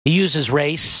He uses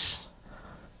race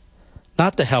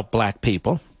not to help black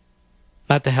people,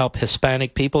 not to help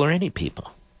Hispanic people or any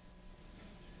people.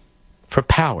 For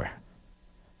power,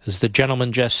 as the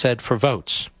gentleman just said, for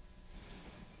votes.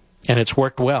 And it's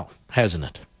worked well, hasn't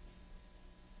it?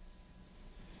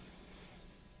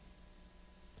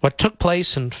 What took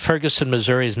place in Ferguson,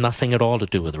 Missouri has nothing at all to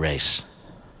do with race.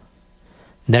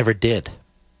 Never did.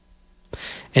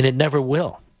 And it never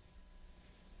will.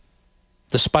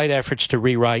 Despite efforts to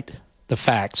rewrite the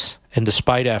facts, and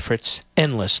despite efforts,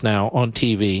 endless now, on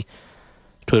TV,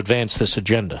 to advance this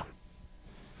agenda.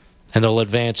 And they'll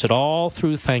advance it all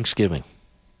through Thanksgiving.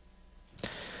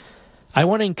 I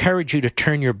want to encourage you to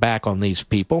turn your back on these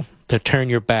people, to turn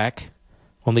your back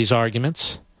on these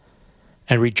arguments,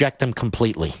 and reject them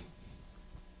completely.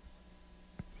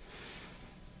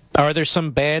 Are there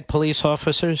some bad police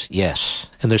officers? Yes.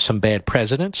 And there's some bad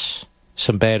presidents,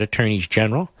 some bad attorneys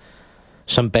general,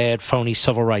 some bad phony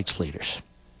civil rights leaders.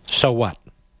 So what?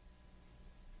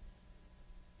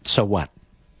 So what?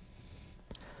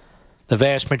 The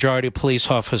vast majority of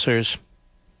police officers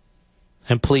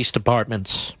and police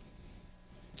departments,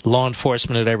 law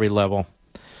enforcement at every level,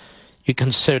 you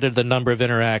consider the number of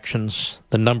interactions,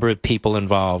 the number of people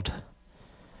involved,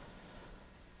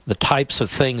 the types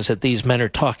of things that these men are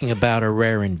talking about are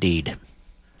rare indeed.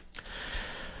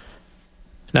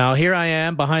 Now, here I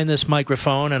am behind this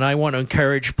microphone, and I want to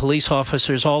encourage police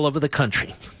officers all over the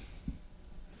country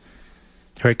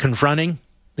who are confronting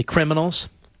the criminals,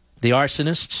 the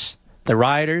arsonists, the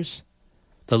rioters,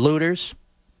 the looters,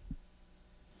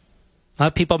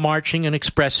 not people marching and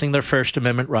expressing their First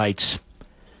Amendment rights.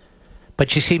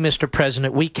 But you see, Mr.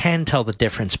 President, we can tell the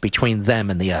difference between them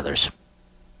and the others.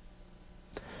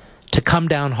 To come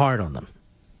down hard on them.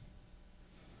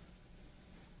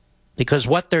 Because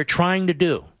what they're trying to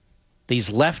do, these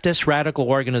leftist radical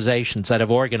organizations that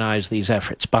have organized these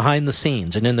efforts behind the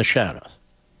scenes and in the shadows,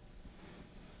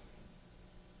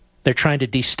 they're trying to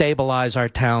destabilize our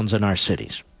towns and our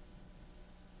cities.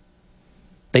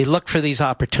 They look for these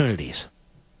opportunities.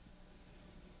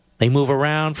 They move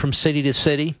around from city to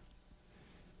city,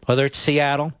 whether it's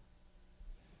Seattle,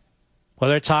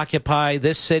 whether it's occupy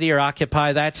this city or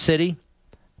occupy that city,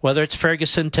 whether it's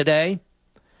Ferguson today.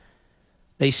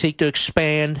 They seek to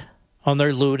expand on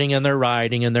their looting and their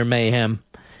rioting and their mayhem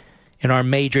in our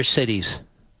major cities,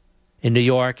 in New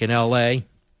York, in L.A.,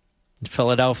 in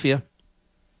Philadelphia,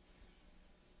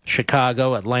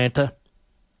 Chicago, Atlanta,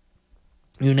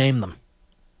 you name them.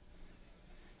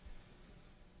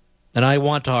 And I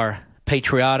want our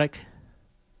patriotic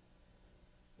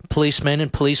policemen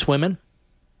and policewomen,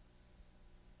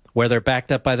 where they're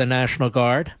backed up by the National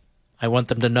Guard, I want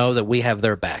them to know that we have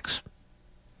their backs,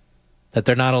 that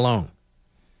they're not alone.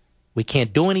 We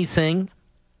can't do anything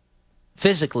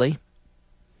physically,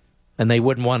 and they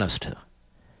wouldn't want us to.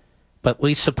 But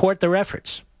we support their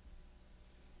efforts.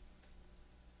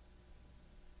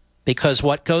 Because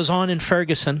what goes on in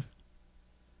Ferguson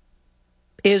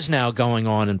is now going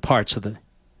on in parts of the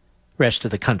rest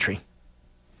of the country.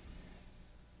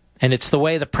 And it's the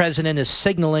way the president is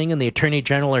signaling and the attorney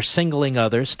general are signaling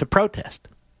others to protest.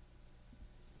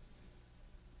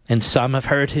 And some have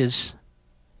heard his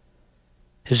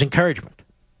encouragement.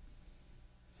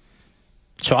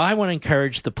 So I want to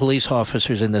encourage the police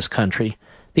officers in this country.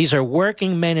 These are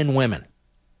working men and women,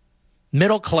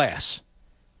 middle class,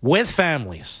 with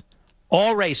families,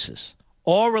 all races,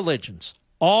 all religions,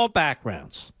 all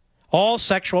backgrounds, all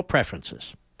sexual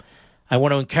preferences. I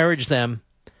want to encourage them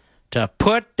to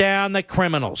put down the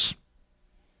criminals,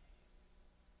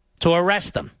 to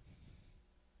arrest them,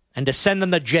 and to send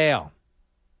them to jail.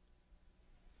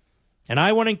 And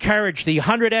I want to encourage the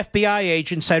 100 FBI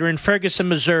agents that are in Ferguson,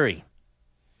 Missouri,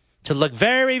 to look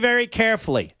very, very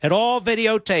carefully at all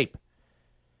videotape,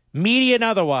 media and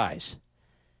otherwise,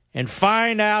 and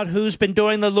find out who's been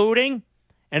doing the looting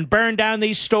and burn down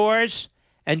these stores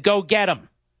and go get them.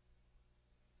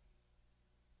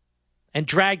 And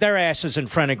drag their asses in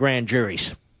front of grand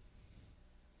juries.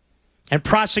 And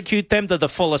prosecute them to the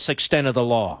fullest extent of the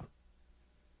law.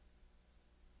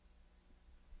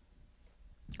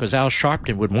 Because Al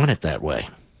Sharpton would want it that way.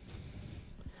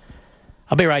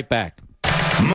 I'll be right back.